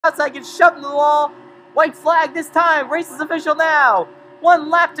outside, gets shoved into the wall. White flag this time. Race is official now. 1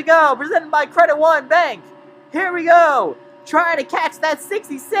 lap to go. Presented by Credit One Bank. Here we go. Trying to catch that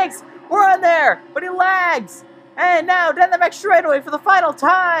 66. We're on there, but he lags. And now down the back straightaway for the final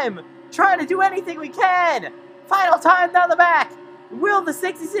time. Trying to do anything we can. Final time down the back. Will the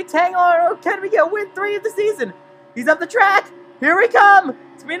 66 hang on, or can we get win 3 of the season? He's up the track. Here we come.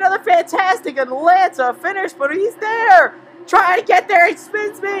 It's been another fantastic Atlanta finish, but he's there. Trying to get there. He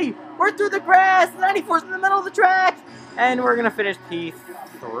spins me. We're through the grass. 94's in the middle of the track. And we're going to finish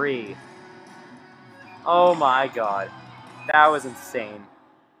P3. Oh my god. That was insane.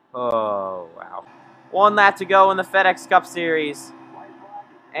 Oh, wow. 1 lap to go in the FedEx Cup Series.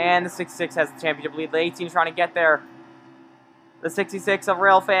 And the 66 has the championship lead. The 18 is trying to get there. The 66 of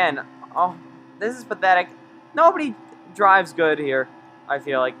Rail Fan. Oh, this is pathetic. Nobody drives good here, I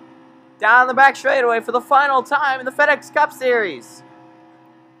feel like. Down the back straightaway for the final time in the FedEx Cup Series.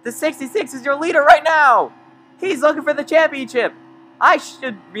 The 66 is your leader right now. He's looking for the championship. I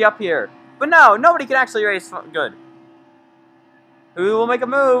should be up here. But no, nobody can actually race good. Who will make a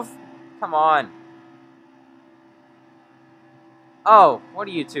move? Come on. Oh, what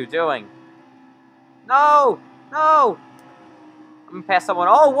are you two doing? No! No! I'm gonna pass someone.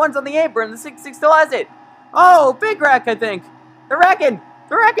 Oh, one's on the apron. The 66 still has it. Oh, big wreck, I think. They're wrecking.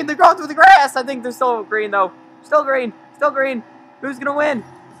 They're wrecking. They're going through the grass. I think they're still green, though. Still green. Still green. Who's gonna win?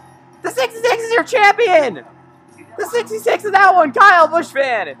 The 66 is your champion! The 66 of that one, Kyle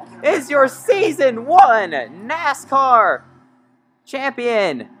Buschman, is your Season 1 NASCAR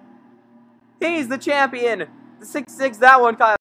champion. He's the champion. The 66, that one, Kyle.